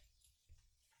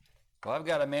Well, I've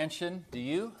got a mansion. Do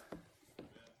you?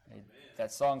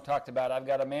 That song talked about I've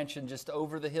got a mansion just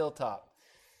over the hilltop.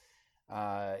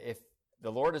 If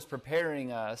the Lord is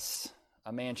preparing us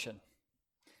a mansion,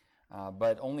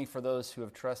 but only for those who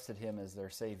have trusted Him as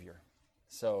their Savior.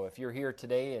 So if you're here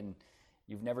today and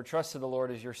you've never trusted the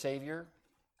Lord as your Savior,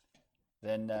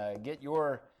 then get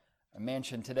your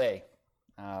mansion today.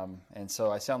 And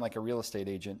so I sound like a real estate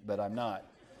agent, but I'm not.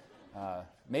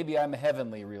 Maybe I'm a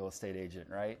heavenly real estate agent,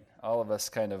 right? All of us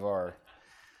kind of are.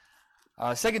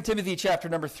 2 Timothy chapter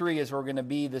number 3 is where we're going to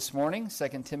be this morning. 2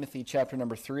 Timothy chapter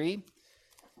number 3.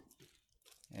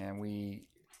 And we,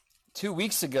 2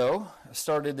 weeks ago,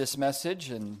 started this message,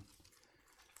 and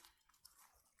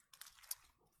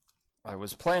I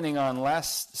was planning on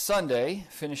last Sunday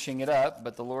finishing it up,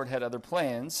 but the Lord had other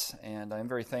plans, and I'm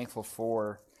very thankful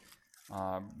for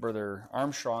Brother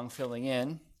Armstrong filling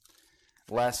in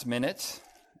last minute.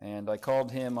 And I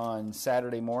called him on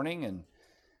Saturday morning,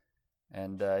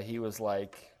 and he was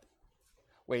like,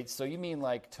 "Wait, so you mean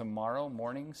like tomorrow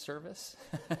morning service?"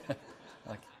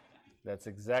 Like, that's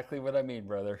exactly what I mean,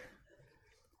 brother.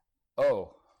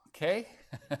 Oh, okay.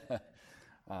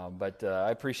 But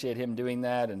I appreciate him doing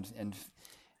that and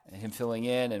him filling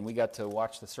in, and we got to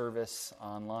watch the service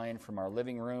online from our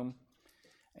living room,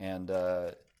 and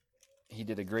he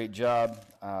did a great job.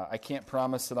 I can't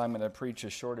promise that I'm going to preach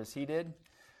as short as he did,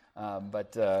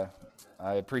 but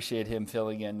I appreciate him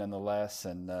filling in nonetheless,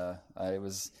 and it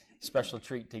was a special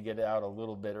treat to get out a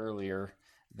little bit earlier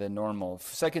than normal.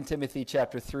 2 Timothy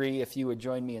chapter 3, if you would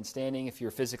join me in standing, if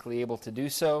you're physically able to do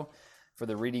so, for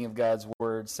the reading of God's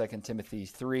Word, 2 Timothy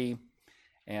 3.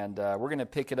 And we're going to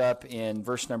pick it up in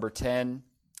verse number 10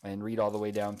 and read all the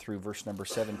way down through verse number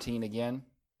 17 again.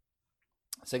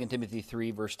 2 Timothy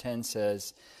 3, verse 10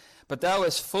 says, "But thou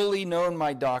hast fully known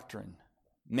my doctrine,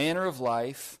 manner of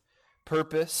life,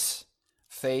 purpose,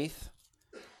 faith,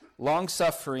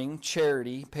 long-suffering,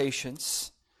 charity,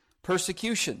 patience,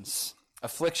 persecutions,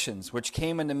 afflictions, which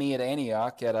came unto me at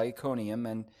Antioch, at Iconium,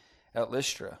 and at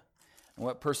Lystra. And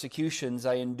what persecutions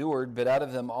I endured, but out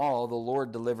of them all the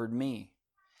Lord delivered me.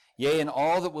 Yea, and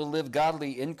all that will live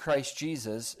godly in Christ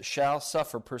Jesus shall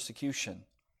suffer persecution.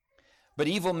 But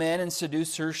evil men and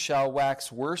seducers shall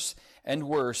wax worse and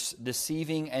worse,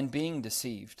 deceiving and being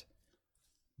deceived.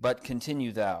 But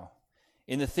continue thou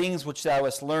in the things which thou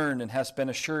hast learned and hast been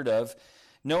assured of,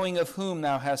 knowing of whom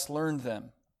thou hast learned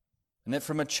them, and that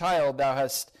from a child thou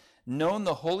hast known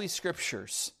the holy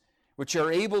Scriptures, which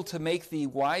are able to make thee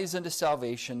wise unto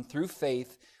salvation through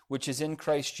faith which is in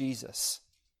Christ Jesus.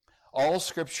 All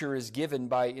Scripture is given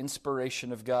by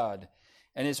inspiration of God,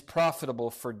 and is profitable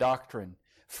for doctrine,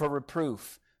 for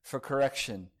reproof, for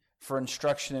correction, for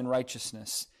instruction in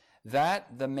righteousness,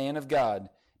 that the man of God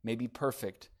may be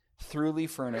perfect, thoroughly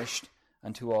furnished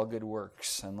unto all good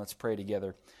works." And let's pray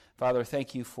together. Father,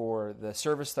 thank you for the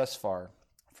service thus far,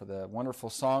 for the wonderful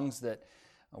songs that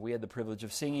we had the privilege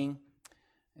of singing.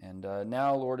 And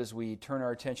now, Lord, as we turn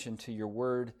our attention to your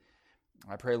word,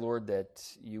 I pray, Lord,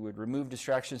 that you would remove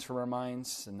distractions from our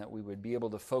minds and that we would be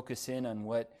able to focus in on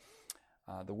what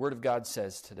the word of God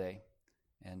says today.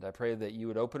 And I pray that you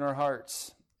would open our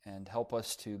hearts and help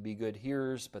us to be good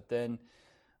hearers, but then,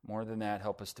 more than that,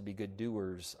 help us to be good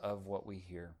doers of what we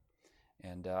hear.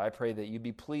 And I pray that you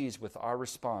be pleased with our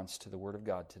response to the word of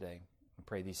God today. I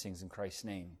pray these things in Christ's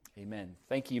name. Amen.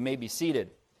 Thank you. You may be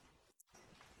seated.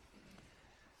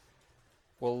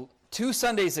 Well, 2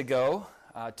 Sundays ago,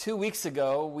 2 weeks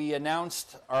ago, we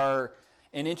announced and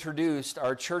introduced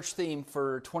our church theme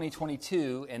for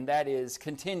 2022, and that is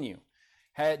continue.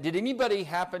 Did anybody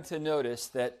happen to notice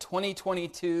that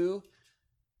 2022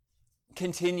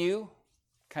 continue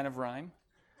kind of rhyme?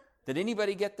 Did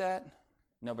anybody get that?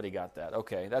 Nobody got that.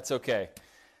 Okay, that's okay.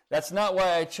 That's not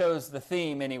why I chose the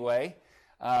theme anyway,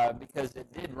 because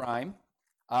it did rhyme.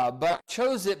 But I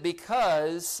chose it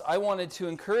because I wanted to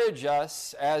encourage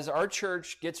us as our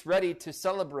church gets ready to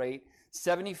celebrate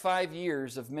 75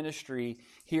 years of ministry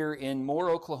here in Moore,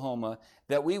 Oklahoma,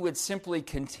 that we would simply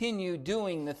continue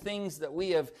doing the things that we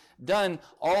have done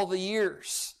all the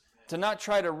years, to not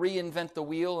try to reinvent the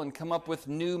wheel and come up with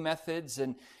new methods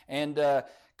and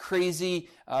crazy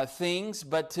things,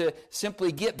 but to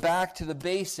simply get back to the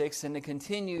basics and to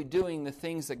continue doing the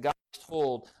things that God has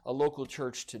told a local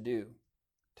church to do.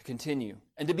 To continue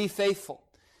and to be faithful.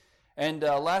 And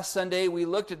last Sunday we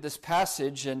looked at this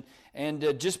passage, and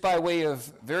just by way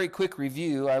of very quick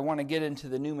review, I want to get into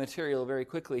the new material very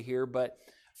quickly here, but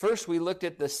first we looked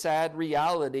at the sad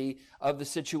reality of the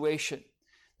situation.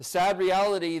 The sad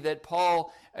reality that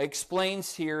Paul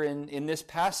explains here in this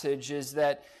passage is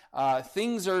that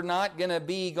things are not going to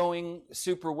be going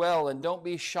super well, and don't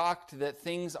be shocked that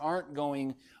things aren't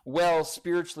going well,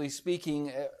 spiritually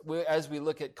speaking, as we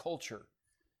look at culture.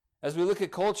 As we look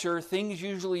at culture, things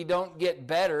usually don't get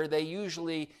better. They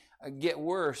usually get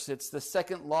worse. It's the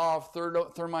second law of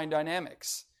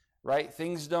thermodynamics, right?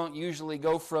 Things don't usually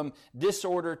go from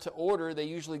disorder to order. They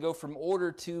usually go from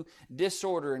order to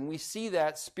disorder. And we see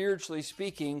that, spiritually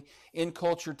speaking, in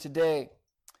culture today.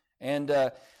 And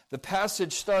the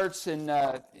passage starts in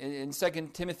 2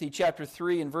 Timothy chapter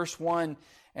 3 and verse 1.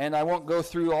 And I won't go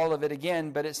through all of it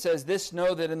again, but it says, "This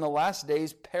know that in the last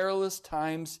days perilous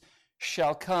times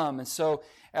shall come." And so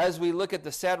as we look at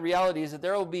the sad reality is that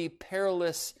there will be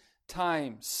perilous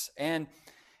times. And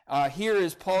here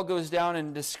as Paul goes down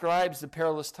and describes the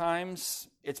perilous times,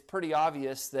 it's pretty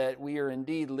obvious that we are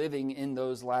indeed living in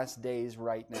those last days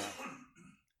right now.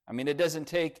 I mean, it doesn't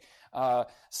take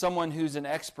someone who's an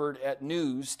expert at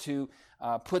news to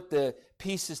put the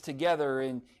pieces together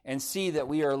and see that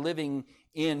we are living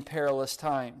in perilous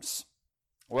times.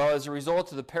 Well, as a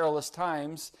result of the perilous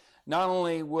times, not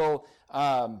only will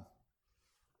there'll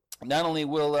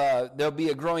be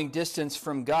a growing distance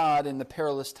from God in the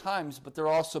perilous times, but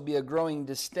there'll also be a growing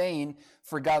disdain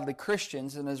for godly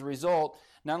Christians. And as a result,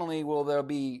 not only will there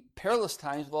be perilous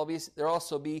times, there'll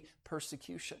also be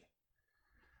persecution.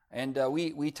 And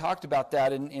we talked about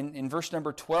that in verse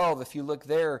number 12. If you look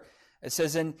there, it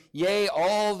says, "And yea,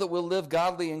 all that will live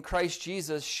godly in Christ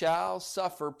Jesus shall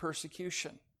suffer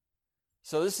persecution."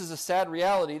 So this is a sad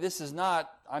reality. This is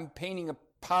not, I'm painting a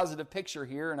positive picture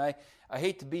here, and I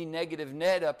hate to be negative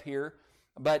Ned up here,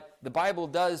 but the Bible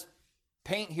does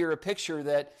paint here a picture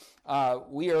that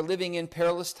we are living in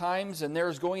perilous times, and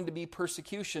there's going to be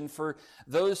persecution for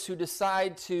those who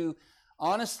decide to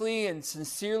honestly and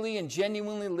sincerely and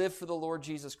genuinely live for the Lord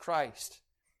Jesus Christ.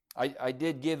 I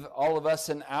did give all of us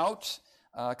an out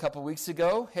a couple weeks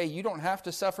ago. Hey, you don't have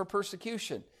to suffer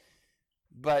persecution.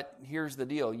 But here's the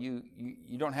deal.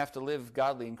 You don't have to live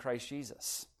godly in Christ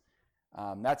Jesus.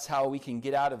 That's how we can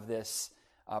get out of this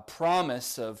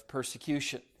promise of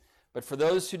persecution. But for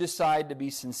those who decide to be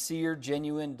sincere,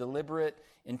 genuine, deliberate,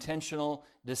 intentional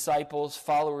disciples,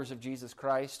 followers of Jesus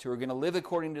Christ, who are going to live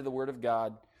according to the Word of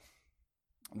God,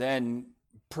 then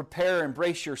prepare and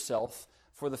brace yourself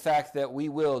for the fact that we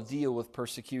will deal with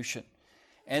persecution.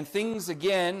 And things,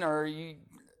 again,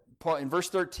 in verse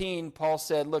 13, Paul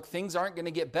said, look, things aren't going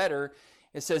to get better.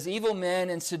 It says, "Evil men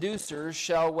and seducers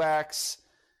shall wax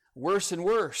worse and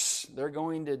worse." They're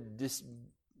going to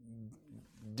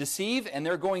deceive, and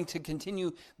they're going to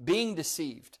continue being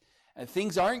deceived. And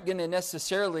things aren't going to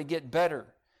necessarily get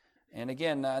better. And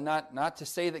again, not to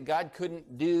say that God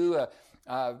couldn't do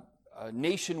a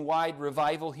nationwide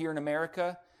revival here in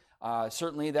America.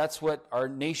 Certainly that's what our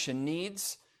nation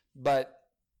needs. But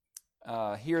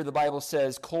here the Bible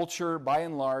says culture, by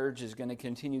and large, is going to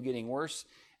continue getting worse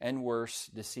and worse,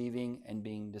 deceiving and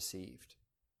being deceived.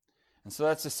 And so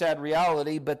that's a sad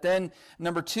reality. But then,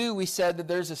 number 2, we said that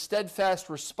there's a steadfast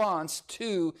response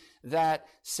to that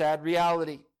sad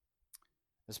reality.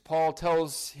 As Paul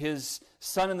tells his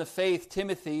son in the faith,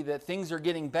 Timothy, that things are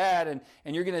getting bad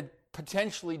and you're going to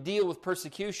potentially deal with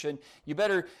persecution, you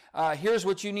better, here's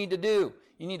what you need to do.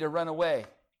 You need to run away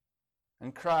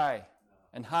and cry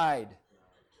and hide.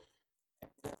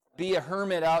 Be a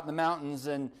hermit out in the mountains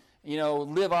and,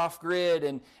 live off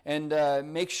grid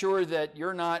and make sure that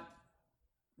you're not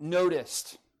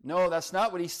noticed. No, that's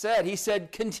not what he said. He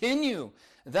said, "Continue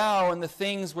thou in the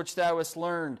things which thou hast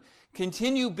learned."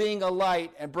 Continue being a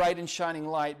light, a bright and shining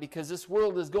light, because this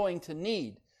world is going to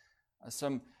need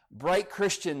some bright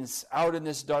Christians out in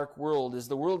this dark world. As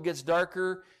the world gets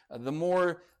darker, the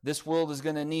more this world is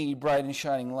going to need bright and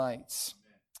shining lights.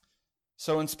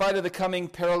 So in spite of the coming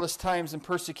perilous times and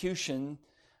persecution,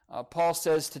 Paul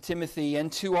says to Timothy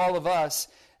and to all of us,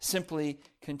 simply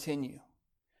continue.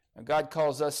 Now, God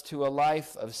calls us to a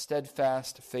life of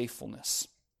steadfast faithfulness.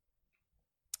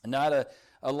 Not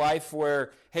a life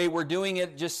where, hey, we're doing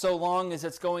it just so long as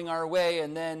it's going our way,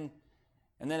 and then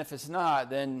if it's not,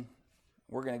 then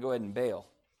we're going to go ahead and bail.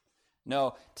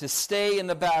 No, to stay in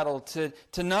the battle,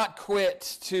 to not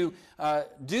quit, to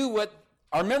do what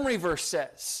our memory verse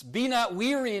says. Be not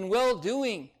weary in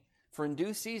well-doing, for in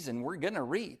due season we're going to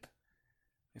reap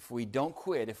if we don't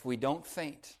quit, if we don't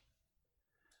faint.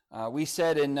 We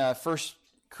said in 1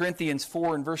 Corinthians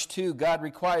 4 and verse 2, God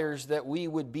requires that we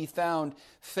would be found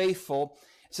faithful.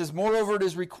 It says, "Moreover, it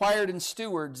is required in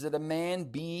stewards that a man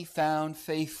be found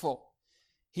faithful."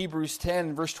 Hebrews 10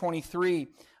 and verse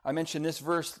 23, I mentioned this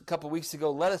verse a couple weeks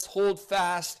ago. "Let us hold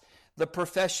fast the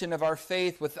profession of our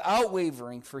faith without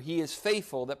wavering, for he is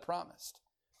faithful that promised.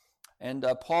 And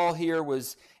Paul here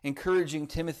was encouraging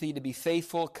Timothy to be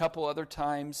faithful a couple other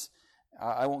times.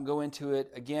 I won't go into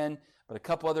it again, but a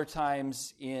couple other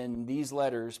times in these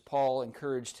letters, Paul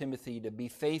encouraged Timothy to be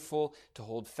faithful, to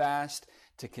hold fast,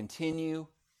 to continue.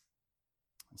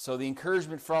 So the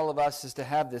encouragement for all of us is to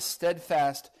have this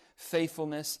steadfast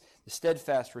faithfulness, the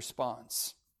steadfast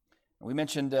response. We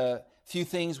mentioned a few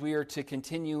things we are to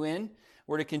continue in.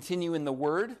 We're to continue in the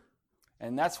Word,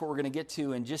 and that's what we're going to get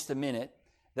to in just a minute.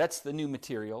 That's the new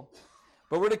material.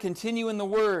 But we're to continue in the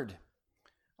Word.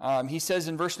 He says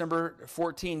in verse number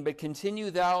 14, "But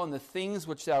continue thou in the things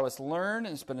which thou hast learned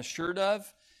and hast been assured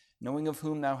of, knowing of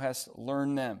whom thou hast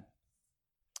learned them."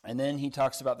 And then he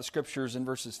talks about the Scriptures in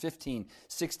verses 15,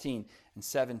 16, and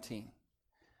 17.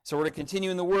 So we're to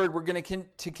continue in the Word. We're going to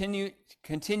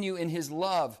continue in His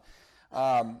love.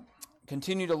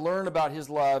 Continue to learn about His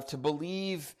love, to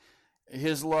believe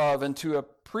His love, and to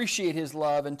appreciate His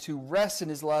love, and to rest in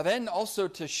His love, and also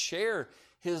to share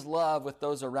His love with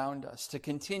those around us, to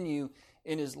continue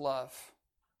in His love.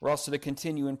 We're also to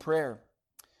continue in prayer.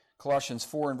 Colossians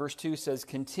 4 and verse 2 says,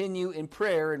 "Continue in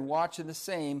prayer and watch in the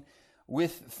same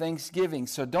with thanksgiving."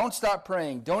 So don't stop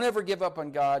praying. Don't ever give up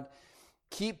on God.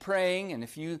 Keep praying, and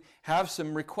if you have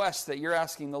some requests that you're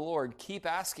asking the Lord, keep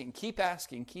asking, keep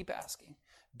asking, keep asking.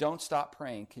 Don't stop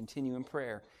praying. Continue in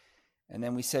prayer. And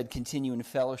then we said continue in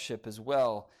fellowship as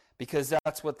well, because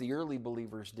that's what the early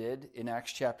believers did in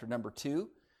Acts chapter number 2.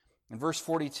 In verse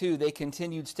 42, they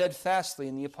continued steadfastly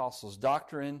in the apostles'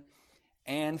 doctrine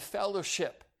and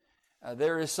fellowship.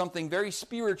 There is something very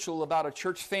spiritual about a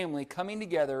church family coming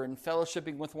together and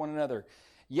fellowshipping with one another.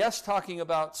 Yes, talking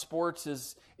about sports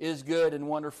is good and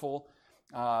wonderful,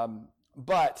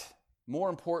 but more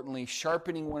importantly,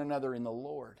 sharpening one another in the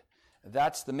Lord.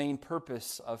 That's the main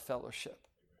purpose of fellowship.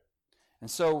 And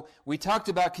so we talked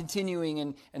about continuing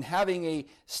and having a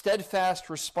steadfast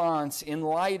response in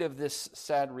light of this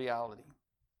sad reality.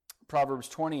 Proverbs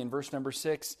 20 and verse number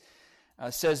 6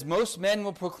 says, "Most men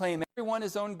will proclaim everyone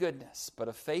his own goodness, but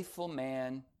a faithful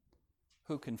man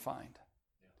who can find?"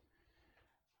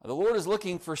 The Lord is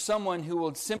looking for someone who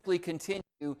will simply continue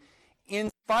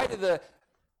in spite of the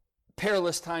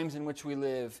perilous times in which we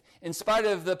live, in spite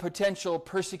of the potential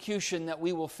persecution that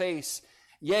we will face,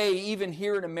 yea, even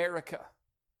here in America.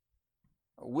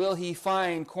 Will He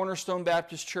find Cornerstone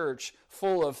Baptist Church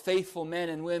full of faithful men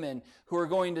and women who are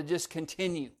going to just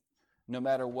continue no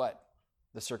matter what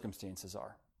the circumstances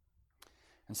are?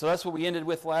 And so that's what we ended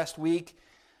with last week.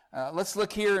 Let's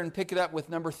look here and pick it up with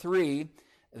number 3,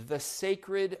 the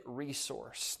sacred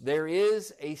resource. There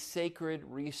is a sacred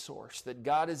resource that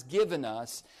God has given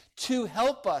us to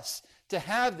help us to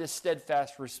have this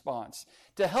steadfast response,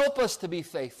 to help us to be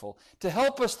faithful, to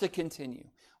help us to continue.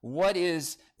 What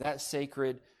is that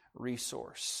sacred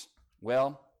resource?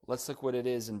 Well, let's look what it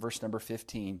is in verse number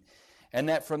 15. "And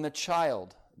that from the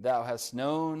child thou hast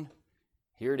known,"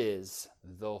 here it is,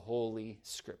 "the Holy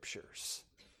Scriptures,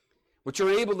 which are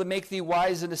able to make thee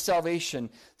wise unto salvation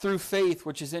through faith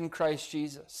which is in Christ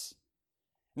Jesus."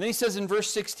 And then he says in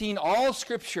verse 16, "All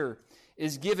Scripture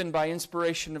is given by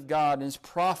inspiration of God and is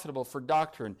profitable for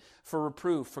doctrine, for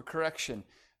reproof, for correction,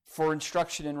 for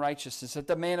instruction in righteousness, that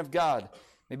the man of God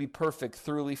may be perfect,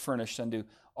 thoroughly furnished unto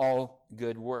all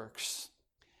good works."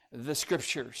 The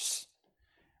Scriptures,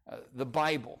 the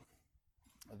Bible,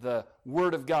 the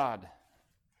Word of God,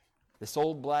 this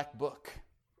old black book.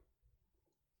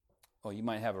 Oh, you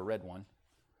might have a red one.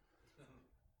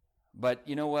 But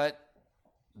you know what?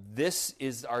 This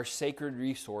is our sacred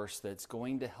resource that's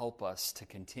going to help us to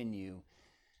continue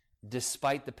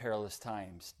despite the perilous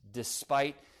times,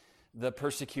 despite the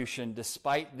persecution,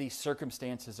 despite the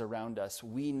circumstances around us.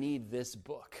 We need this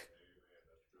book.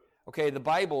 Okay, the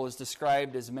Bible is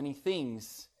described as many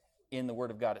things in the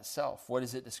Word of God itself. What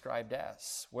is it described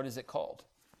as? What is it called?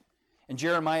 In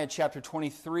Jeremiah chapter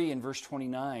 23 and verse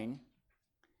 29,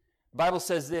 the Bible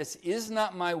says this, "Is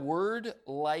not my word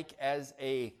like as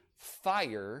a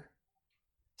fire,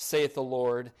 saith the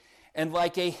Lord, and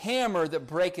like a hammer that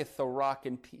breaketh the rock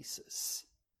in pieces?"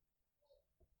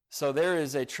 So there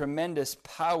is a tremendous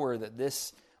power that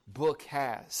this book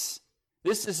has.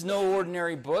 This is no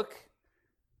ordinary book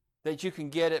that you can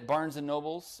get at Barnes &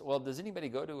 Noble's. Well, does anybody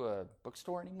go to a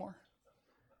bookstore anymore?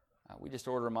 We just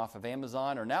order them off of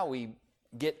Amazon, or now we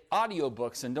get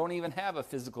audiobooks and don't even have a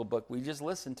physical book. We just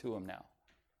listen to them now.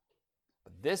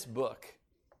 But this book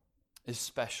is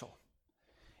special.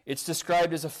 It's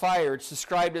described as a fire. It's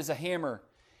described as a hammer.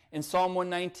 In Psalm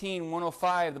 119,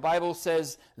 105, the Bible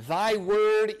says, "Thy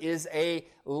word is a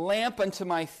lamp unto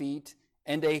my feet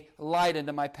and a light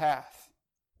unto my path."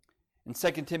 In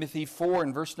 2 Timothy 4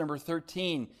 and verse number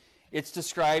 13, it's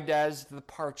described as the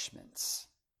parchments.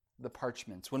 The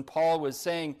parchments. When Paul was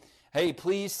saying, hey,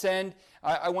 please send,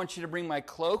 I want you to bring my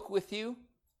cloak with you.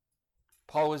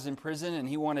 Paul was in prison and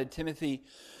he wanted Timothy,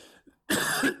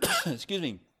 excuse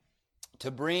me,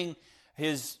 to bring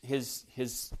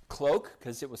his cloak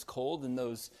because it was cold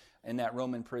in that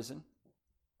Roman prison.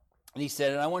 And he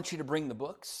said, and I want you to bring the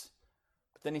books.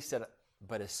 But then he said,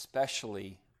 but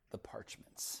especially the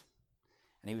parchments.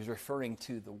 And he was referring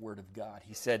to the Word of God.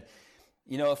 He said,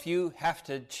 you know, if you have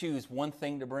to choose one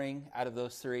thing to bring out of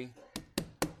those three,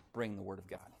 bring the Word of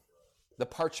God. The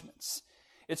parchments.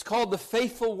 It's called the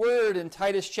faithful Word in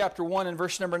Titus chapter 1 and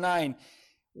verse number 9,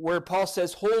 where Paul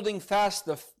says, holding fast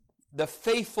the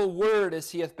faithful Word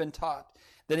as he hath been taught,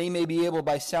 that he may be able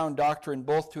by sound doctrine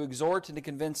both to exhort and to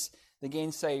convince the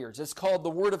gainsayers. It's called the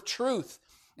Word of truth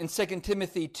in 2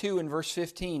 Timothy 2 and verse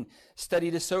 15.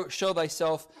 Study to show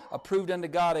thyself approved unto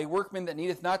God, a workman that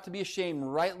needeth not to be ashamed,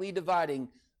 rightly dividing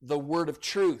the word of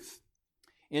truth.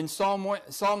 In Psalm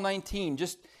 19,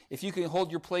 just if you can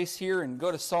hold your place here and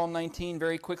go to Psalm 19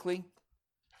 very quickly.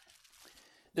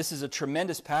 This is a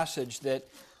tremendous passage that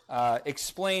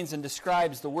explains and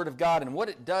describes the Word of God and what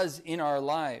it does in our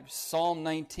lives. Psalm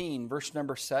 19, verse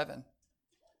number 7.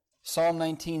 Psalm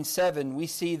 19:7, we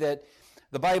see that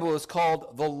the Bible is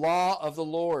called the law of the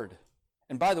Lord.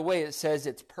 And by the way, it says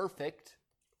it's perfect,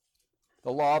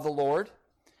 the law of the Lord,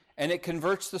 and it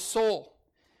converts the soul.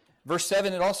 Verse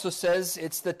 7, it also says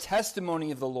it's the testimony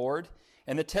of the Lord,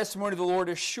 and the testimony of the Lord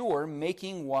is sure,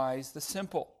 making wise the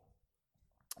simple.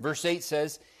 Verse 8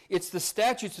 says, it's the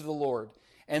statutes of the Lord,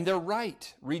 and they're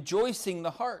right, rejoicing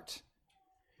the heart.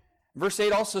 Verse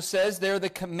 8 also says they're the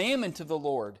commandment of the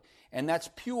Lord, and that's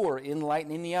pure,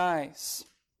 enlightening the eyes.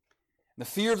 The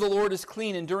fear of the Lord is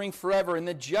clean, enduring forever, and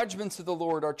the judgments of the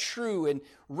Lord are true and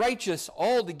righteous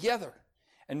altogether,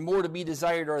 and more to be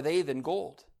desired are they than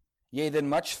gold, yea, than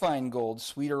much fine gold,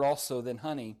 sweeter also than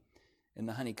honey in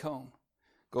the honeycomb.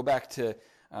 Go back to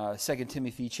 2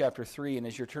 Timothy chapter 3, and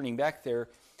as you're turning back there,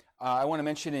 I want to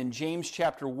mention in James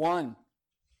chapter 1,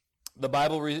 the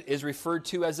Bible is referred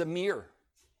to as a mirror.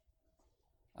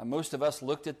 Most of us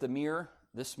looked at the mirror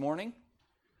this morning.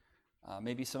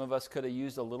 Maybe some of us could have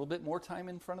used a little bit more time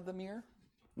in front of the mirror.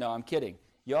 No, I'm kidding.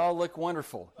 Y'all look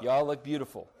wonderful. Y'all look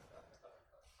beautiful.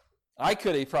 I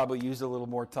could have probably used a little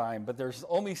more time, but there's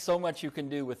only so much you can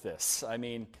do with this. I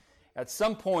mean, at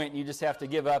some point, you just have to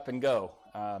give up and go.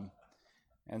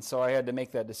 And so I had to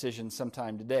make that decision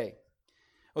sometime today.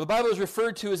 Well, the Bible is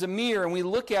referred to as a mirror, and we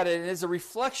look at it as a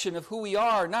reflection of who we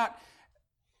are, not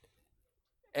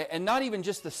even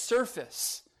just the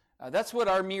surface. That's what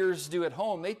our mirrors do at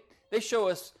home. They show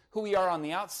us who we are on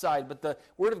the outside, but the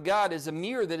Word of God is a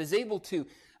mirror that is able to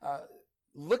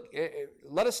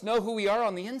let us know who we are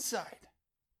on the inside.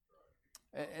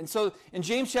 And so in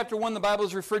James chapter 1, the Bible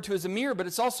is referred to as a mirror, but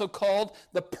it's also called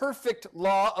the perfect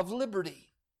law of liberty.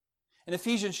 In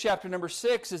Ephesians chapter number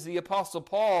 6, as the Apostle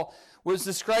Paul was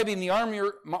describing the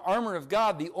armor of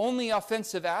God, the only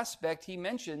offensive aspect he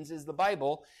mentions is the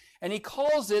Bible, and he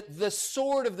calls it the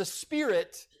sword of the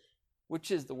Spirit,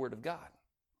 which is the Word of God.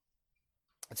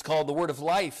 It's called the Word of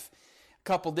Life, a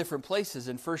couple different places.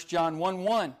 In 1 John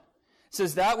 1:1, it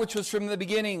says, that which was from the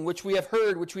beginning, which we have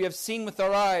heard, which we have seen with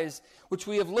our eyes, which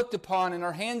we have looked upon, and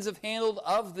our hands have handled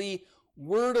of the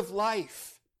Word of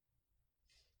life.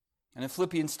 And in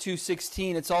Philippians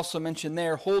 2:16, it's also mentioned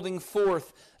there, holding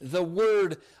forth the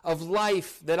word of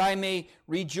life, that I may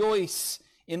rejoice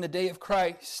in the day of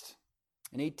Christ.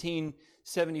 In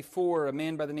 1874, a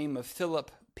man by the name of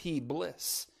Philip P.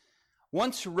 Bliss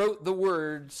once wrote the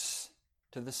words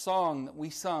to the song that we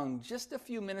sung just a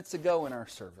few minutes ago in our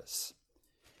service.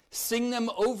 Sing them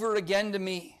over again to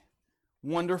me,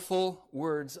 wonderful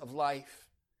words of life.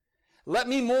 Let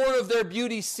me more of their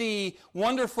beauty see,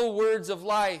 wonderful words of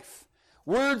life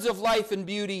and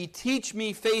beauty. Teach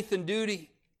me faith and duty.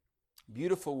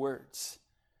 Beautiful words,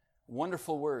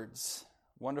 wonderful words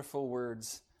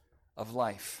of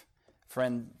life.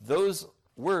 Friend, those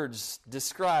words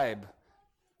describe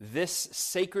this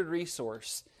sacred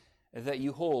resource that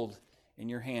you hold in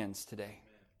your hands today.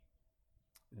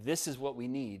 This is what we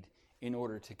need in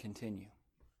order to continue.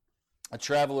 A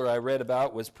traveler I read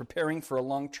about was preparing for a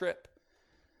long trip.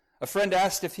 A friend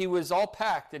asked if he was all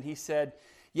packed, and he said,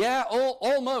 yeah,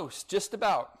 almost, just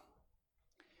about.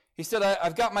 He said,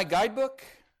 I've got my guidebook,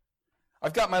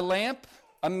 I've got my lamp,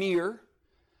 a mirror,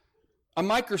 a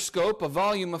microscope, a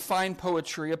volume of fine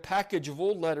poetry, a package of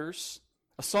old letters,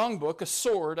 a songbook, a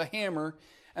sword, a hammer,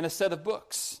 and a set of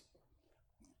books.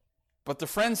 But the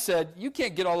friend said, you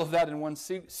can't get all of that in one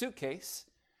suitcase.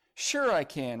 Sure I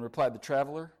can, replied the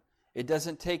traveler. It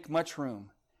doesn't take much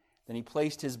room. Then he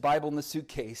placed his Bible in the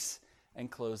suitcase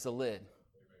and closed the lid.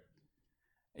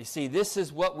 You see, this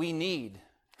is what we need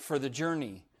for the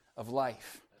journey of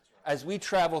life. As we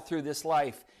travel through this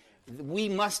life, we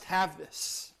must have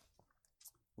this.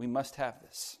 We must have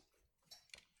this.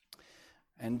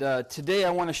 And today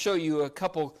I want to show you a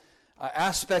couple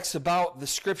aspects about the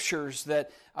Scriptures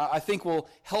that I think will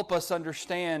help us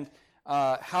understand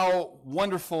how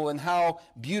wonderful and how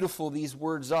beautiful these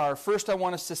words are. First, I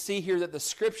want us to see here that the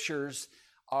Scriptures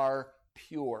are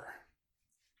pure.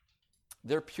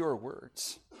 They're pure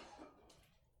words.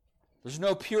 There's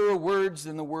no purer words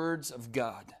than the words of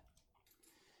God.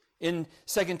 In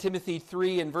 2 Timothy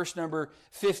 3 and verse number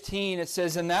 15, it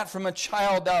says, "And that from a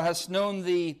child thou hast known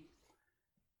the..."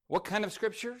 What kind of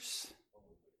Scriptures?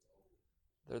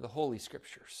 They're the Holy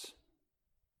Scriptures.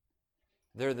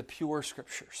 They're the pure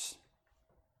Scriptures.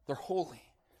 They're holy.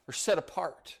 They're set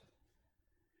apart.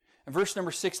 And verse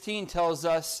number 16 tells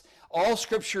us, all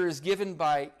Scripture is given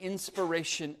by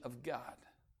inspiration of God.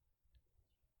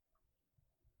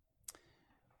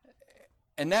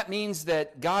 And that means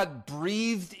that God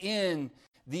breathed in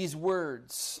these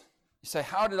words. You say,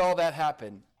 how did all that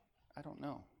happen? I don't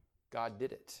know. God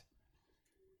did it.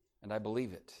 And I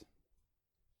believe it.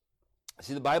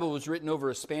 See, the Bible was written over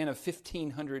a span of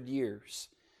 1,500 years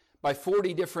by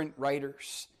 40 different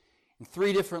writers in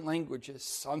 3 different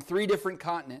languages on 3 different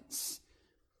continents.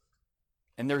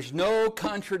 And there's no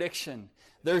contradiction.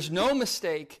 There's no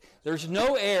mistake. There's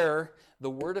no error. The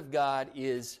Word of God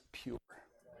is pure.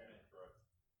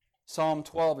 Psalm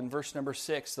 12 and verse number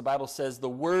 6, the Bible says, "The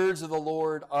words of the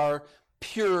Lord are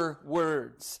pure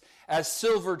words, as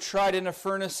silver tried in a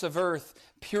furnace of earth,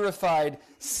 purified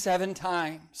 7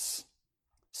 times.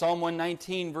 Psalm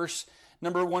 119, verse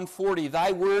number 140,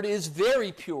 "Thy word is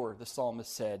very pure," the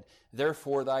psalmist said,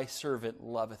 "therefore thy servant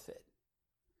loveth it."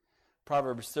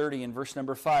 Proverbs 30 and verse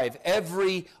number 5,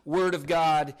 "Every word of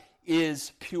God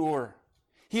is pure.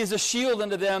 He is a shield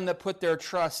unto them that put their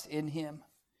trust in him."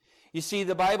 You see,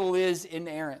 the Bible is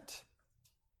inerrant.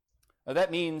 Now, that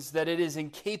means that it is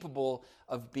incapable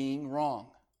of being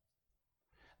wrong.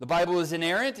 The Bible is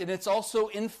inerrant and it's also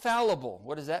infallible.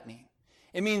 What does that mean?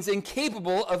 It means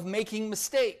incapable of making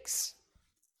mistakes.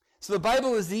 So the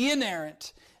Bible is the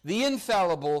inerrant, the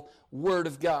infallible Word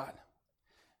of God.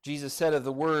 Jesus said of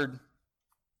the Word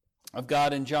of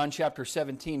God in John chapter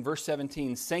 17, verse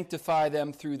 17, "Sanctify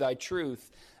them through thy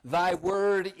truth. Thy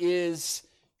word is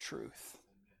truth."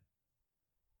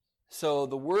 So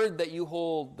the word that you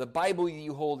hold, the Bible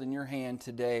you hold in your hand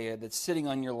today that's sitting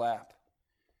on your lap,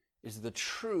 is the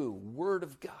true Word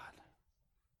of God.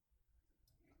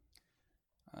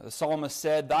 The psalmist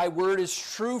said, "Thy word is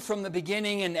true from the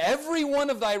beginning, and every one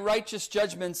of thy righteous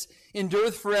judgments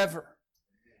endureth forever."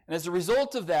 And as a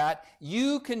result of that,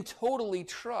 you can totally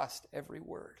trust every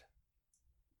word.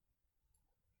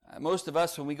 Most of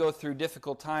us, when we go through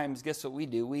difficult times, guess what we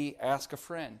do? We ask a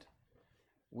friend.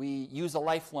 We use a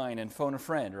lifeline and phone a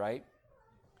friend, right?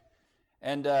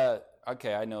 And,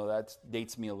 okay, I know that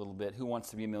dates me a little bit. Who Wants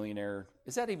to Be a Millionaire?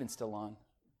 Is that even still on?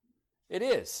 It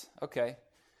is. Okay.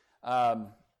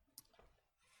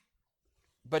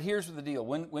 But here's the deal.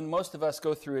 When most of us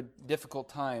go through a difficult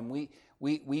time, we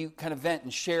kind of vent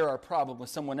and share our problem with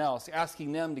someone else,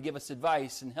 asking them to give us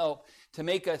advice and help to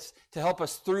help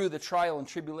us through the trial and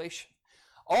tribulation.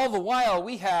 All the while,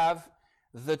 we have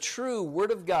the true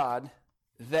Word of God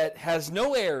that has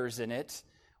no errors in it.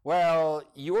 Well,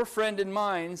 your friend and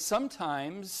mine,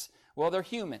 sometimes, well, they're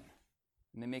human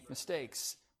and they make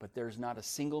mistakes, but there's not a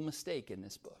single mistake in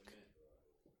this book.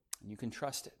 You can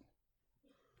trust it.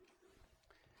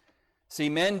 See,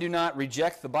 men do not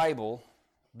reject the Bible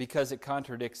because it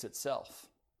contradicts itself.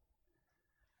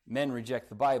 Men reject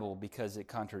the Bible because it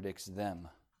contradicts them.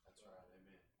 That's right,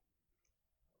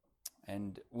 amen.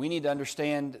 And we need to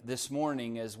understand this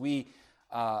morning, as we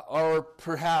are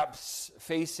perhaps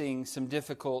facing some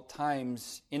difficult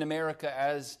times in America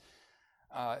as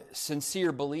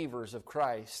sincere believers of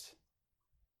Christ,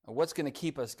 what's going to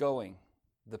keep us going?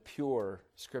 The pure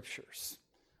Scriptures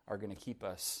are going to keep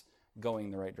us going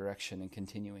in the right direction and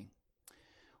continuing.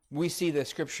 We see the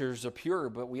Scriptures are pure,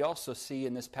 but we also see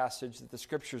in this passage that the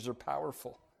Scriptures are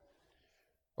powerful.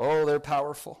 Oh, they're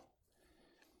powerful.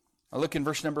 Now look in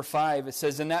verse number 5. It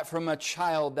says, "And that from a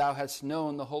child thou hast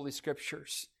known the Holy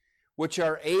Scriptures, which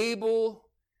are able..."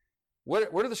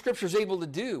 What are the Scriptures able to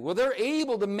do? Well, they're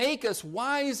able to make us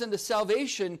wise unto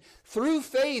salvation through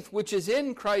faith which is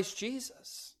in Christ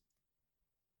Jesus.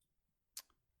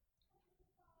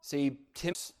 See,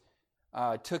 Tim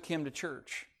took him to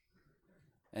church.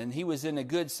 And he was in a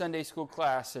good Sunday school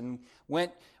class and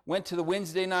went to the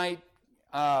Wednesday night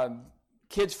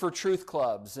Kids for Truth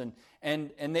clubs,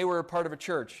 and they were a part of a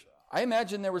church. I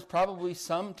imagine there was probably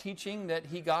some teaching that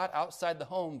he got outside the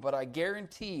home, but I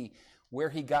guarantee where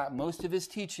he got most of his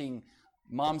teaching,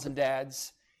 moms and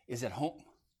dads, is at home.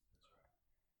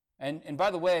 And by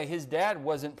the way, his dad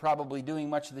wasn't probably doing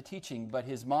much of the teaching, but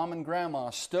his mom and grandma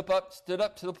stood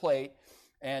up to the plate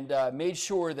and made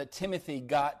sure that Timothy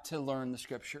got to learn the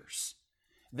Scriptures.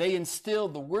 They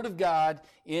instilled the Word of God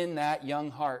in that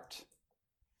young heart.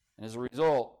 And as a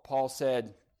result, Paul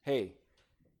said, hey,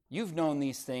 you've known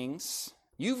these things.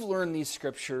 You've learned these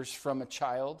Scriptures from a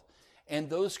child, and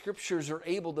those Scriptures are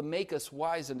able to make us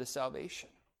wise unto salvation.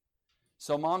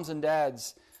 So moms and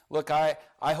dads, look, I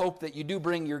hope that you do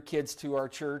bring your kids to our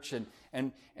church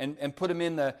and put them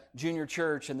in the junior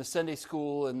church and the Sunday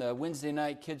school and the Wednesday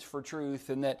night Kids for Truth,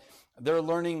 and that they're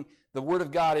learning the Word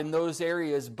of God in those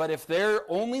areas. But if they're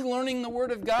only learning the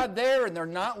Word of God there and they're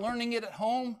not learning it at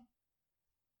home,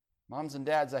 moms and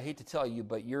dads, I hate to tell you,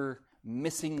 but you're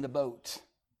missing the boat.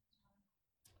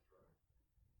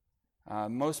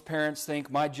 Most parents think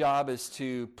my job is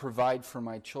to provide for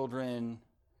my children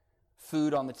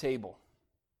food on the table.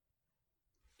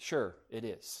 Sure, it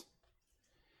is.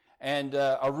 And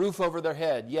a roof over their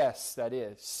head, yes, that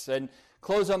is. And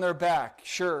clothes on their back,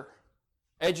 sure.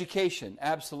 Education,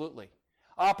 absolutely.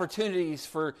 Opportunities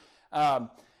for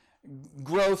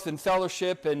growth and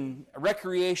fellowship and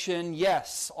recreation,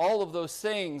 yes, all of those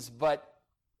things, but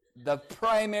the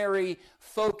primary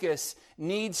focus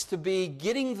needs to be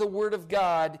getting the Word of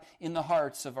God in the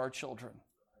hearts of our children.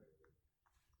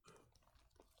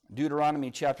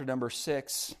 Deuteronomy chapter number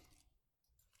 6.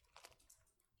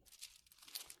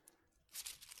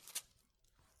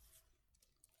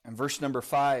 And verse number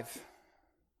 5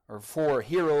 or 4,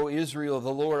 Hear, O Israel,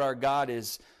 the Lord our God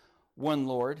is one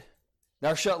Lord.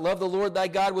 Thou shalt love the Lord thy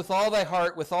God with all thy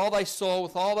heart, with all thy soul,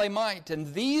 with all thy might.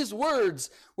 And these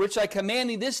words which I command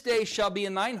thee this day shall be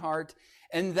in thine heart,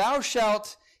 and thou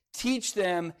shalt teach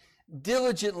them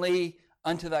diligently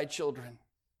unto thy children.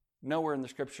 Nowhere in the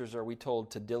Scriptures are we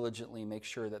told to diligently make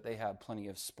sure that they have plenty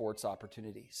of sports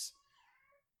opportunities,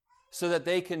 so that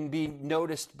they can be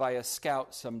noticed by a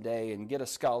scout someday and get a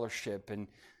scholarship. And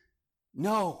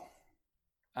no,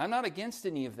 I'm not against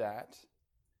any of that.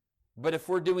 But if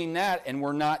we're doing that and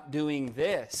we're not doing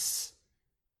this,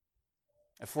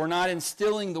 if we're not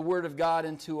instilling the Word of God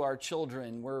into our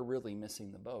children, we're really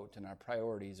missing the boat and our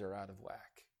priorities are out of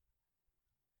whack.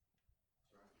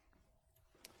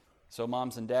 So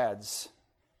moms and dads,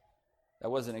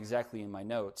 that wasn't exactly in my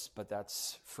notes, but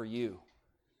that's for you.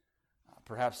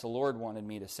 Perhaps the Lord wanted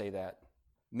me to say that.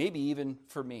 Maybe even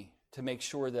for me, to make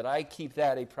sure that I keep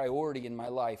that a priority in my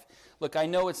life. Look, I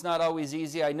know it's not always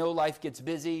easy. I know life gets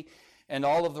busy and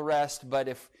all of the rest, but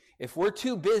if we're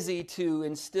too busy to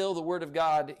instill the Word of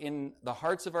God in the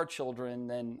hearts of our children,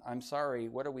 then I'm sorry,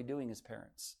 what are we doing as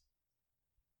parents?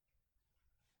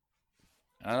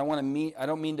 I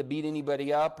don't mean to beat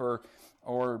anybody up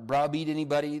or browbeat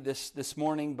anybody this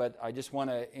morning, but I just want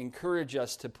to encourage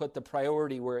us to put the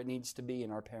priority where it needs to be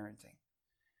in our parenting.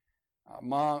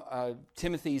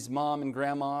 Timothy's mom and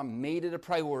grandma made it a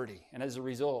priority, and as a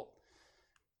result,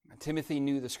 Timothy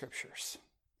knew the Scriptures.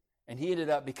 And he ended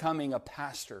up becoming a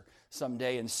pastor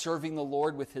someday and serving the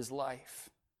Lord with his life.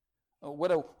 Oh,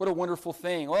 what a wonderful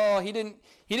thing. Oh, he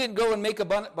didn't go and make a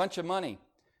bunch of money.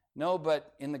 No,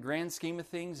 but in the grand scheme of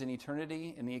things, in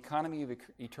eternity, in the economy of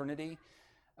eternity,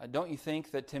 don't you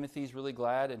think that Timothy's really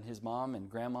glad and his mom and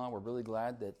grandma were really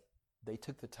glad that they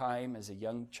took the time as a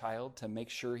young child to make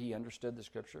sure he understood the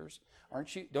Scriptures?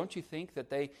 Don't you think that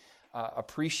they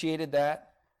appreciated that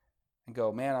and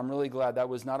go, man, I'm really glad that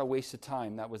was not a waste of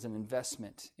time. That was an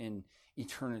investment in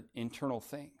eternal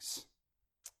things.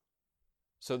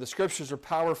 So the Scriptures are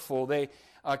powerful. They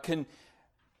can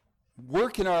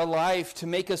work in our life to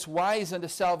make us wise unto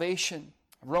salvation.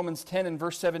 Romans 10 and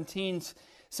verse 17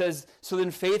 says, So then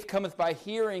faith cometh by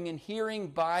hearing, and hearing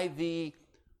by the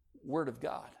Word of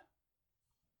God.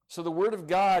 So the Word of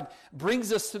God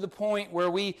brings us to the point where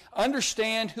we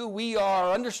understand who we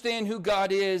are, understand who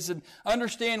God is, and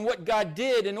understand what God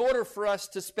did in order for us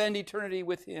to spend eternity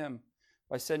with Him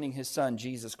by sending His Son,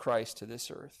 Jesus Christ, to this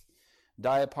earth.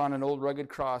 Die upon an old rugged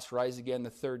cross, rise again the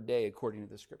third day, according to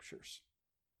the Scriptures.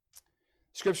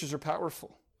 Scriptures are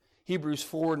powerful. Hebrews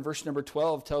 4 and verse number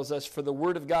 12 tells us, For the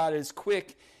Word of God is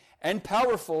quick and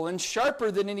powerful and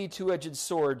sharper than any two-edged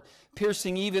sword,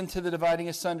 piercing even to the dividing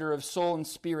asunder of soul and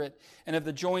spirit, and of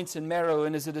the joints and marrow,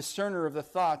 and is a discerner of the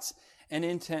thoughts and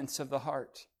intents of the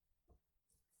heart.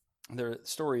 The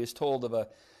story is told of a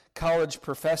college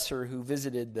professor who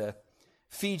visited the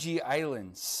Fiji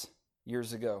Islands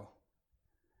years ago.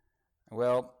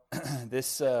 Well,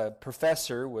 this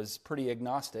professor was pretty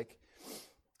agnostic,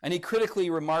 and he critically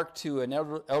remarked to an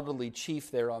elderly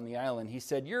chief there on the island. He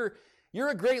said, You're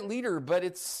a great leader, but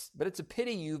it's a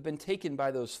pity you've been taken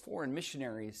by those foreign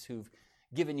missionaries who've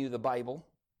given you the Bible.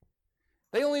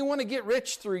 They only want to get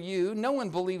rich through you. No one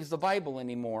believes the Bible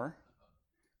anymore.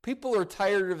 People are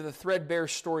tired of the threadbare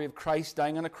story of Christ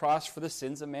dying on a cross for the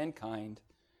sins of mankind.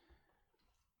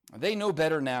 They know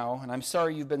better now, and I'm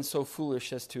sorry you've been so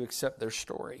foolish as to accept their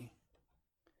story.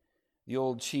 The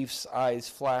old chief's eyes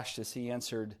flashed as he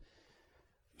answered,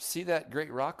 See that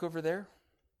great rock over there?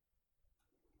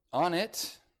 On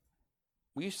it,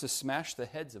 we used to smash the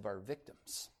heads of our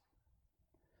victims.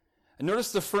 And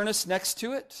notice the furnace next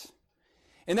to it?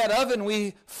 In that oven,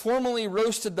 we formerly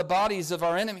roasted the bodies of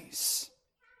our enemies.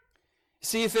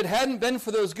 See, if it hadn't been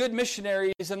for those good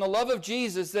missionaries and the love of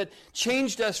Jesus that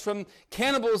changed us from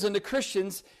cannibals into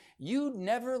Christians, you'd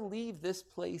never leave this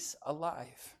place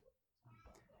alive.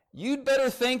 You'd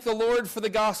better thank the Lord for the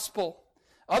gospel.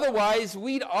 Otherwise,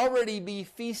 we'd already be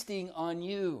feasting on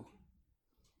you.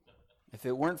 If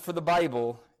it weren't for the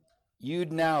Bible,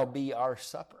 you'd now be our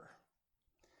supper.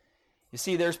 You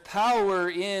see, there's power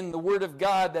in the Word of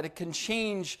God that it can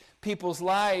change people's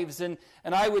lives. And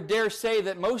I would dare say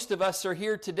that most of us are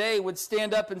here today would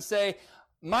stand up and say,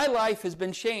 my life has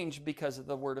been changed because of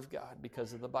the Word of God,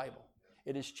 because of the Bible.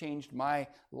 It has changed my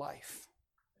life.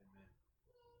 Amen.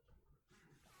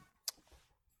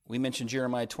 We mentioned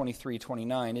Jeremiah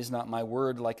 23:29. Is not my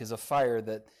word like as a fire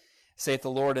that saith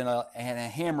the Lord, and a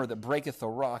hammer that breaketh a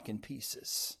rock in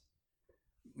pieces?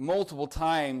 Multiple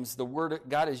times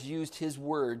God has used his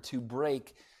word to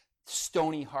break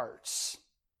stony hearts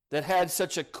that had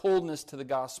such a coldness to the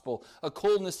gospel, a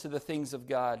coldness to the things of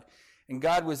God. And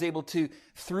God was able to,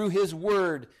 through his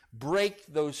word, break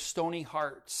those stony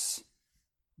hearts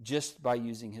just by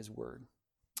using his word.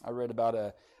 I read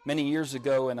about many years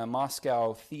ago in a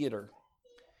Moscow theater,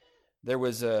 there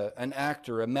was an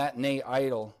actor, a matinee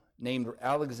idol named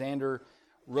Alexander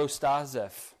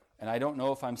Rostazev. And I don't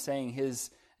know if I'm saying his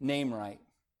name right.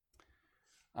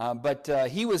 But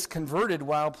he was converted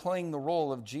while playing the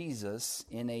role of Jesus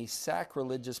in a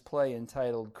sacrilegious play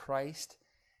entitled Christ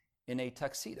in a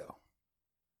Tuxedo.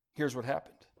 Here's what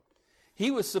happened.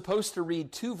 He was supposed to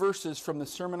read 2 verses from the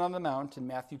Sermon on the Mount in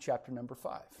Matthew chapter number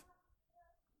 5.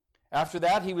 After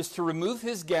that, he was to remove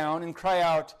his gown and cry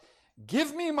out,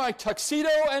 "Give me my tuxedo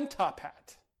and top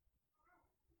hat."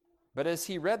 But as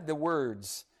he read the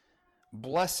words,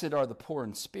 "Blessed are the poor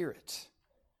in spirit,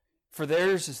 for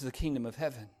theirs is the kingdom of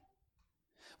heaven.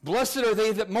 Blessed are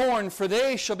they that mourn, for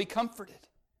they shall be comforted."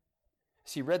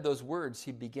 As he read those words,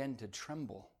 he began to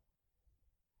tremble.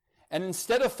 And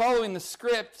instead of following the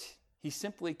script, he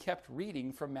simply kept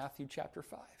reading from Matthew chapter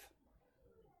 5.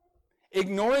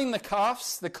 Ignoring the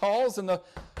coughs, the calls, and the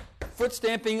foot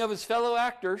stamping of his fellow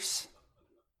actors.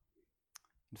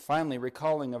 And finally,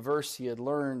 recalling a verse he had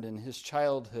learned in his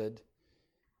childhood,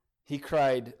 he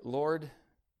cried, "Lord,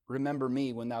 remember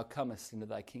me when thou comest into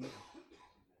thy kingdom."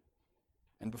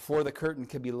 And before the curtain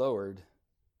could be lowered,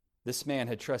 this man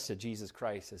had trusted Jesus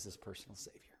Christ as his personal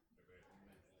Savior.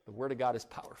 The Word of God is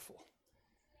powerful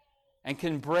and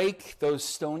can break those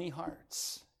stony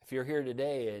hearts. If you're here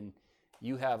today and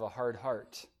you have a hard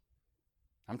heart,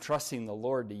 I'm trusting the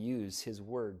Lord to use his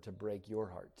Word to break your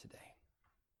heart today.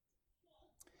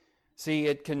 See,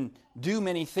 it can do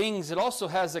many things. It also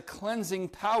has a cleansing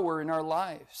power in our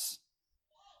lives.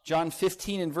 John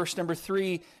 15 and verse number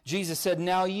 3, Jesus said,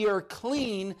 "Now ye are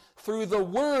clean through the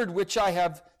word which I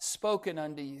have spoken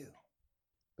unto you."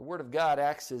 The Word of God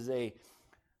acts as a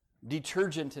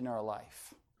detergent in our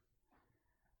life.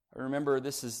 I remember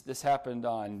this happened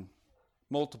on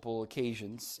multiple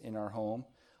occasions in our home.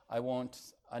 I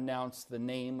won't announce the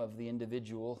name of the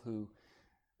individual who,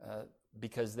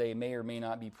 because they may or may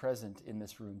not be present in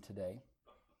this room today.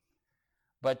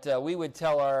 But we would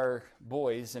tell our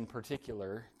boys in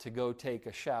particular to go take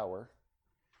a shower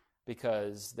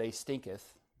because they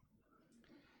stinketh.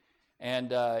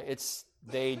 And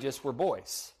they just were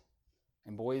boys.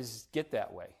 And boys get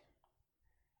that way.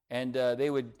 And they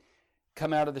would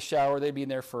come out of the shower. They'd be in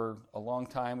there for a long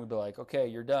time. We'd be like, "Okay,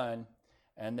 you're done."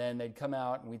 And then they'd come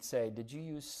out and we'd say, "Did you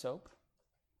use soap?"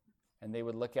 And they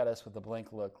would look at us with a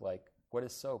blank look like, "What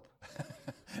is soap?"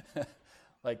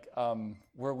 Like,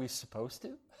 were we supposed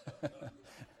to?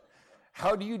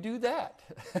 How do you do that?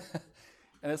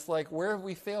 And it's like, where have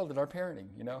we failed in our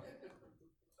parenting, you know?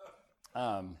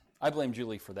 I blame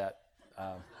Julie for that.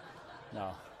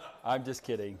 No, I'm just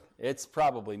kidding. It's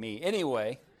probably me.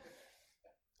 Anyway,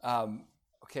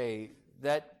 they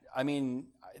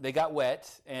got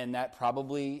wet, and that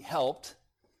probably helped.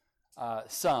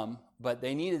 some, but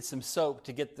they needed some soap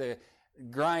to get the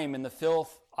grime and the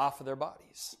filth off of their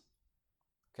bodies.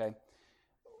 Okay?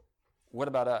 What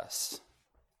about us?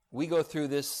 We go through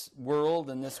this world,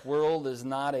 and this world is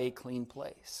not a clean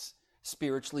place,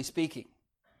 spiritually speaking.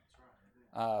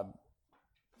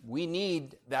 We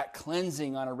need that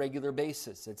cleansing on a regular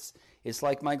basis. It's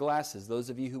like my glasses. Those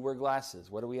of you who wear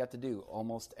glasses, what do we have to do?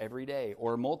 Almost every day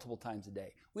or multiple times a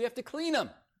day. We have to clean them.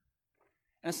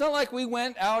 And it's not like we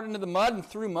went out into the mud and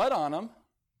threw mud on them.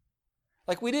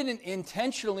 Like we didn't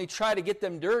intentionally try to get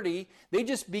them dirty. They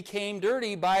just became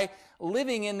dirty by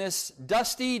living in this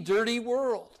dusty, dirty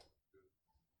world.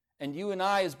 And you and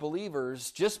I as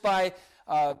believers, just by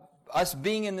us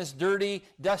being in this dirty,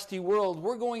 dusty world,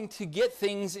 we're going to get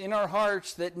things in our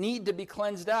hearts that need to be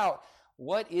cleansed out.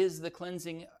 What is the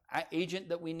cleansing agent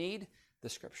that we need? The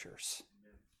Scriptures.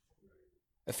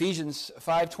 Ephesians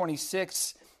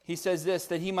 5:26, he says this,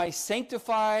 that he might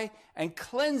sanctify and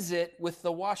cleanse it with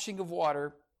the washing of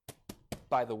water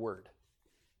by the word.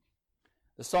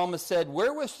 The psalmist said,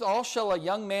 wherewithal shall a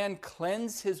young man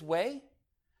cleanse his way?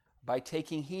 By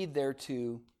taking heed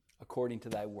thereto according to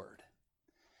thy word.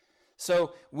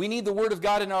 So we need the Word of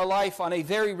God in our life on a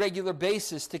very regular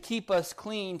basis to keep us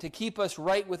clean, to keep us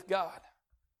right with God.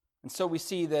 And so we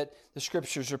see that the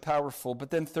Scriptures are powerful.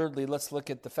 But then thirdly, let's look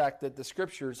at the fact that the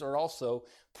Scriptures are also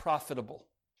profitable.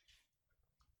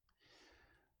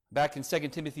 Back in 2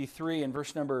 Timothy 3 and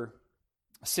verse number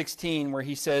 16, where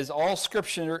he says, all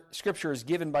Scripture is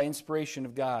given by inspiration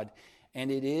of God,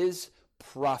 and it is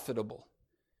profitable.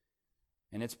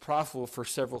 And it's profitable for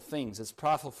several things. It's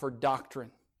profitable for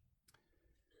doctrine.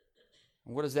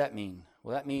 And what does that mean?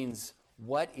 Well, that means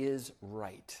what is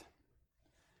right.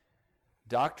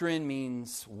 Doctrine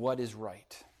means what is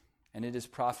right. And it is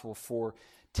profitable for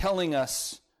telling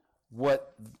us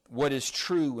what is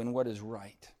true and what is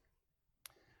right.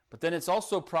 But then it's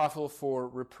also profitable for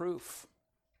reproof.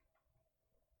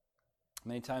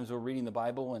 Many times we're reading the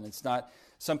Bible and it's not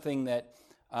something that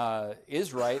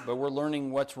is right, but we're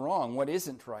learning what's wrong, what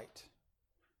isn't right.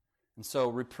 And so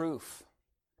reproof.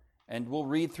 And we'll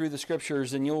read through the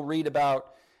Scriptures, and you'll read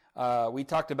about, we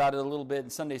talked about it a little bit in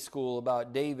Sunday school,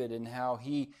 about David and how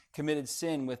he committed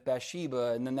sin with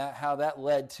Bathsheba, and then how that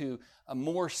led to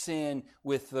more sin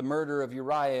with the murder of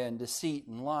Uriah and deceit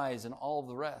and lies and all of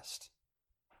the rest.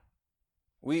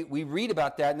 We read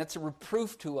about that, and that's a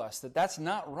reproof to us that that's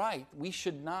not right. We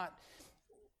should not,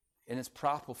 and it's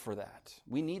profitable for that.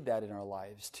 We need that in our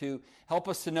lives to help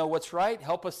us to know what's right,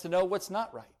 help us to know what's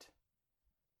not right.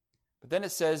 But then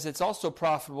it says it's also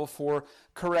profitable for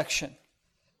correction.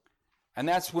 And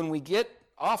that's when we get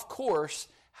off course,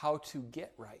 how to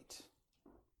get right.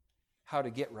 How to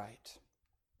get right.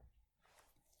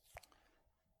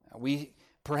 We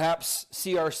perhaps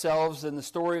see ourselves in the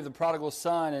story of the prodigal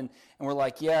son, and we're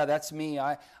like, yeah, that's me.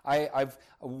 I've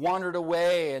wandered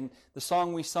away, and the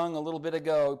song we sung a little bit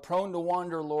ago, prone to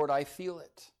wander, Lord, I feel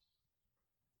it.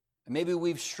 And maybe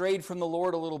we've strayed from the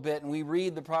Lord a little bit, and we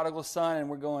read the prodigal son, and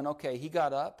we're going, okay, he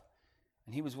got up,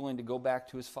 and he was willing to go back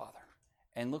to his father.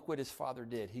 And look what his father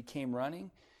did. He came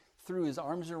running, threw his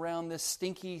arms around this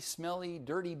stinky, smelly,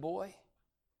 dirty boy,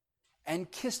 and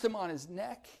kissed him on his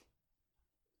neck.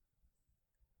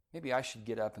 Maybe I should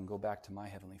get up and go back to my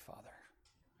Heavenly Father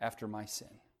after my sin.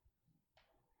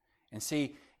 And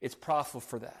see, it's profitable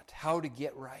for that, how to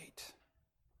get right.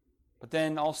 But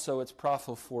then also it's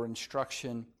profitable for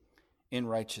instruction in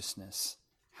righteousness,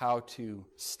 how to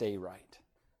stay right,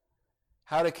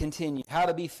 how to continue, how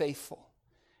to be faithful.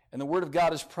 And the Word of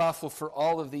God is profitable for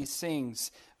all of these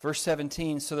things. Verse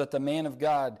 17, so that the man of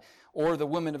God or the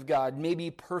woman of God may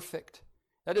be perfect.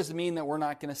 That doesn't mean that we're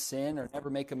not going to sin or never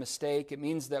make a mistake. It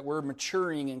means that we're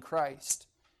maturing in Christ.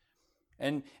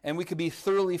 And we could be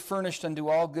thoroughly furnished unto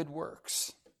all good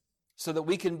works, so that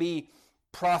we can be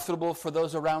profitable for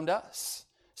those around us,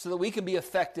 so that we can be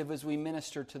effective as we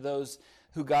minister to those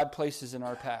who God places in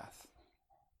our path.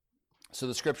 So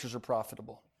the Scriptures are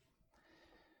profitable.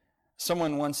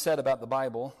 Someone once said about the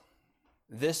Bible,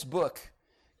 this book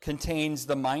contains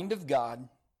the mind of God,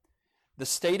 the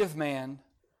state of man,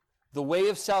 the way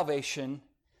of salvation,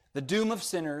 the doom of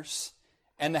sinners,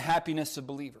 and the happiness of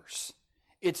believers.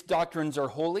 Its doctrines are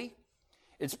holy,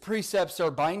 its precepts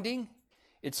are binding,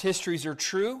 its histories are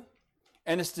true,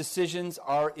 and its decisions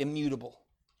are immutable.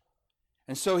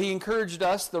 And so he encouraged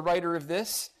us, the writer of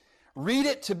this, read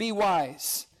it to be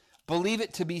wise, believe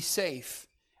it to be safe,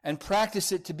 and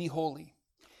practice it to be holy,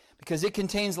 because it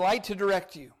contains light to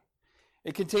direct you.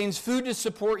 It contains food to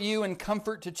support you and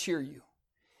comfort to cheer you.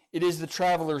 It is the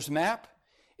traveler's map.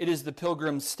 It is the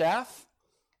pilgrim's staff.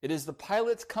 It is the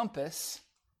pilot's compass,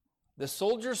 the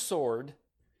soldier's sword,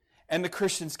 and the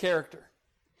Christian's character.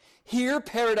 Here,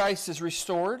 paradise is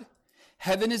restored,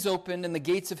 heaven is opened, and the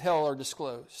gates of hell are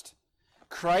disclosed.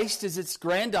 Christ is its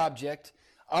grand object,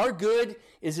 our good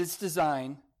is its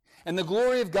design, and the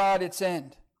glory of God its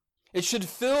end. It should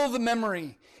fill the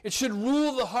memory, it should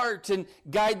rule the heart and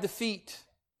guide the feet.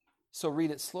 So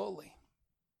read it slowly,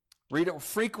 read it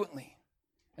frequently,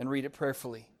 and read it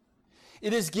prayerfully.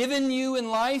 It is given you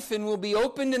in life and will be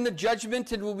opened in the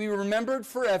judgment and will be remembered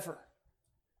forever.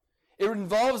 It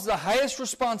involves the highest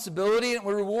responsibility and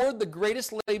will reward the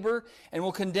greatest labor and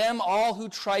will condemn all who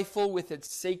trifle with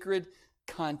its sacred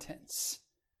contents.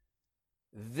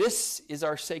 This is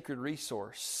our sacred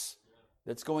resource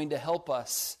that's going to help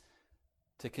us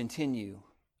to continue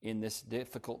in this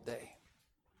difficult day.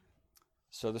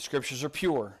 So the scriptures are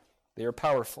pure, they are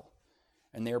powerful,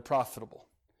 and they are profitable.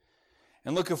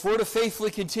 And look, if we're to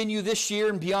faithfully continue this year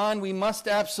and beyond, we must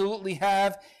absolutely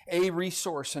have a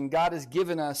resource. And God has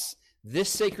given us this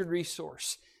sacred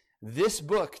resource, this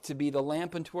book, to be the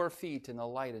lamp unto our feet and the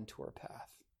light unto our path.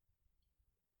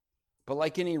 But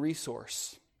like any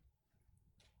resource,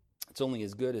 it's only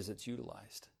as good as it's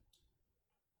utilized.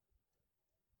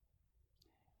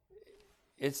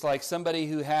 It's like somebody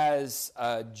who has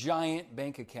a giant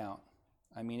bank account.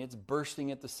 I mean, it's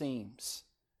bursting at the seams.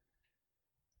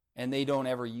 And they don't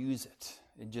ever use it.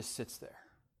 It just sits there.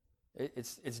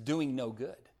 It's doing no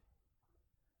good.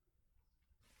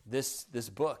 This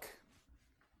book,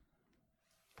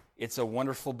 it's a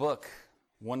wonderful book,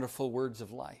 wonderful words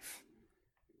of life.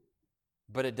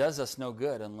 But it does us no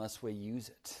good unless we use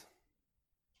it,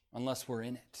 unless we're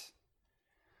in it,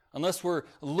 unless we're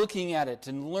looking at it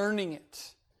and learning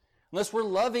it, unless we're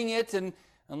loving it, and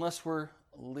unless we're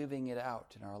living it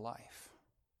out in our life.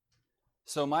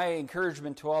 So my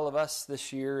encouragement to all of us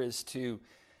this year is to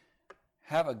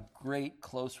have a great,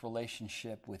 close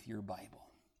relationship with your Bible,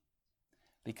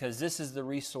 because this is the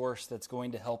resource that's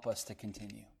going to help us to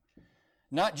continue.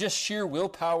 Not just sheer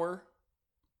willpower.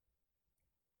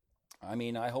 I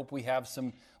mean, I hope we have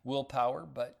some willpower,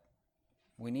 but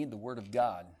we need the Word of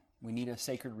God. We need a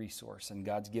sacred resource, and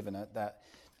God's given that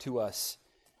to us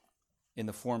in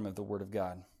the form of the Word of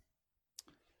God.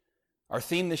 Our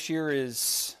theme this year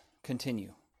is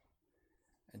continue.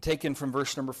 And taken from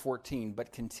verse number 14,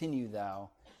 but continue thou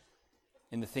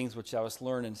in the things which thou hast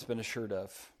learned and hast been assured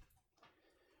of.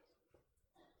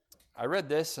 I read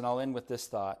this, and I'll end with this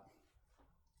thought.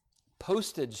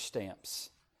 Postage stamps.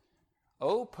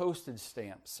 Oh, postage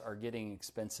stamps are getting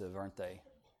expensive, aren't they?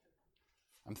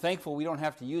 I'm thankful we don't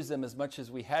have to use them as much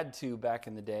as we had to back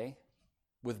in the day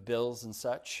with bills and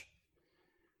such.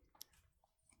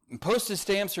 And postage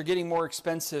stamps are getting more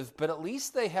expensive, but at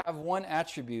least they have one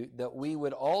attribute that we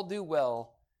would all do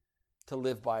well to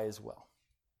live by as well.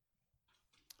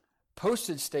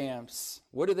 Postage stamps,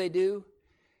 what do?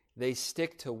 They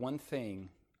stick to one thing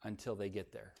until they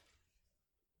get there.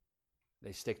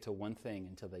 They stick to one thing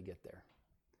until they get there.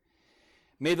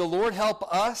 May the Lord help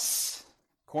us,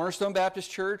 Cornerstone Baptist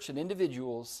Church, and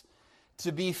individuals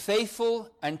to be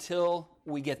faithful until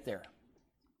we get there.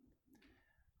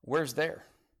 Where's there?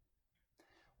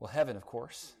 Well, heaven, of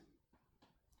course.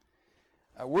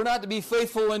 We're not to be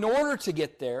faithful in order to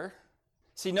get there.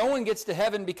 See, no one gets to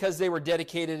heaven because they were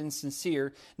dedicated and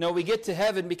sincere. No, we get to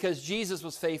heaven because Jesus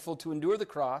was faithful to endure the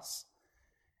cross.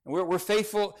 And we're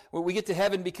faithful. We get to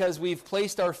heaven because we've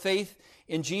placed our faith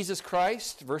in Jesus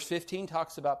Christ. Verse 15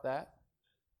 talks about that.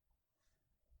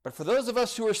 But for those of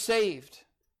us who are saved,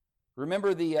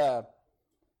 remember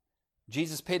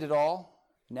Jesus paid it all.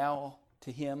 Now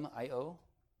to him I owe.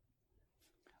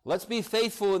 Let's be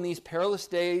faithful in these perilous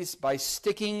days by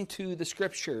sticking to the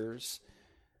Scriptures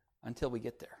until we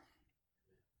get there.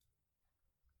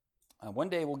 One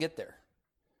day we'll get there.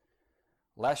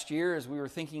 Last year, as we were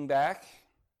thinking back,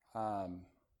 over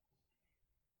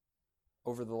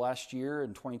the last year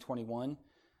in 2021,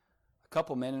 a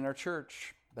couple men in our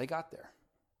church, they got there.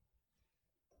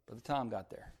 Brother Tom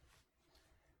got there.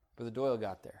 Brother Doyle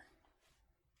got there.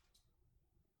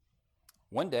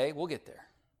 One day we'll get there.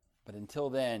 But until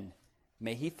then,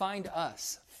 may he find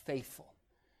us faithful.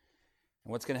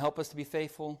 And what's going to help us to be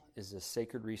faithful is a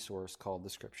sacred resource called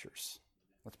the Scriptures.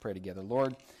 Let's pray together.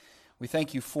 Lord, we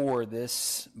thank you for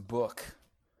this book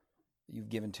that you've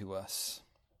given to us.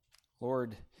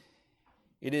 Lord,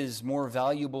 it is more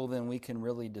valuable than we can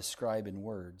really describe in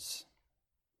words.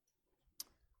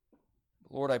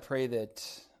 Lord, I pray that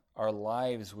our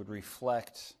lives would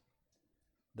reflect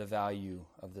the value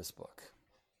of this book.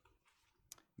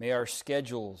 May our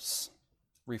schedules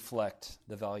reflect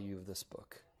the value of this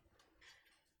book.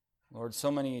 Lord, so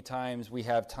many times we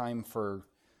have time for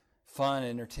fun,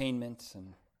 entertainment,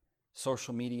 and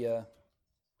social media.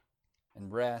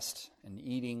 and rest and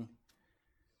eating.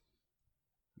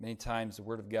 Many times the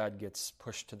Word of God gets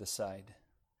pushed to the side.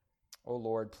 Oh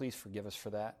Lord, please forgive us for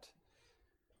that.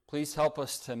 Please help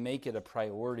us to make it a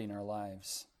priority in our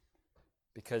lives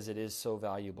because it is so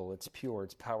valuable, it's pure,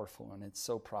 it's powerful, and it's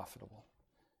so profitable.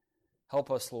 Help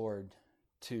us, Lord,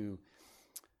 to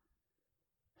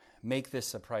make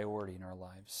this a priority in our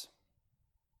lives.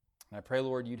 And I pray,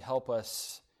 Lord, you'd help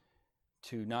us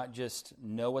to not just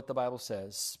know what the Bible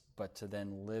says, but to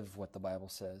then live what the Bible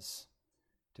says,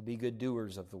 to be good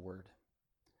doers of the Word.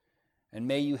 And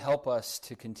may you help us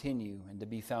to continue and to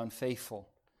be found faithful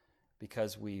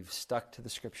because we've stuck to the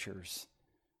Scriptures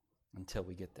until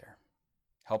we get there.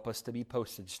 Help us to be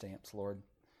postage stamps, Lord,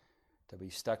 to be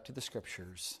stuck to the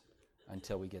Scriptures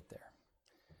until we get there.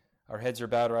 Our heads are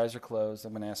bowed, our eyes are closed.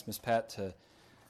 I'm going to ask Miss Pat to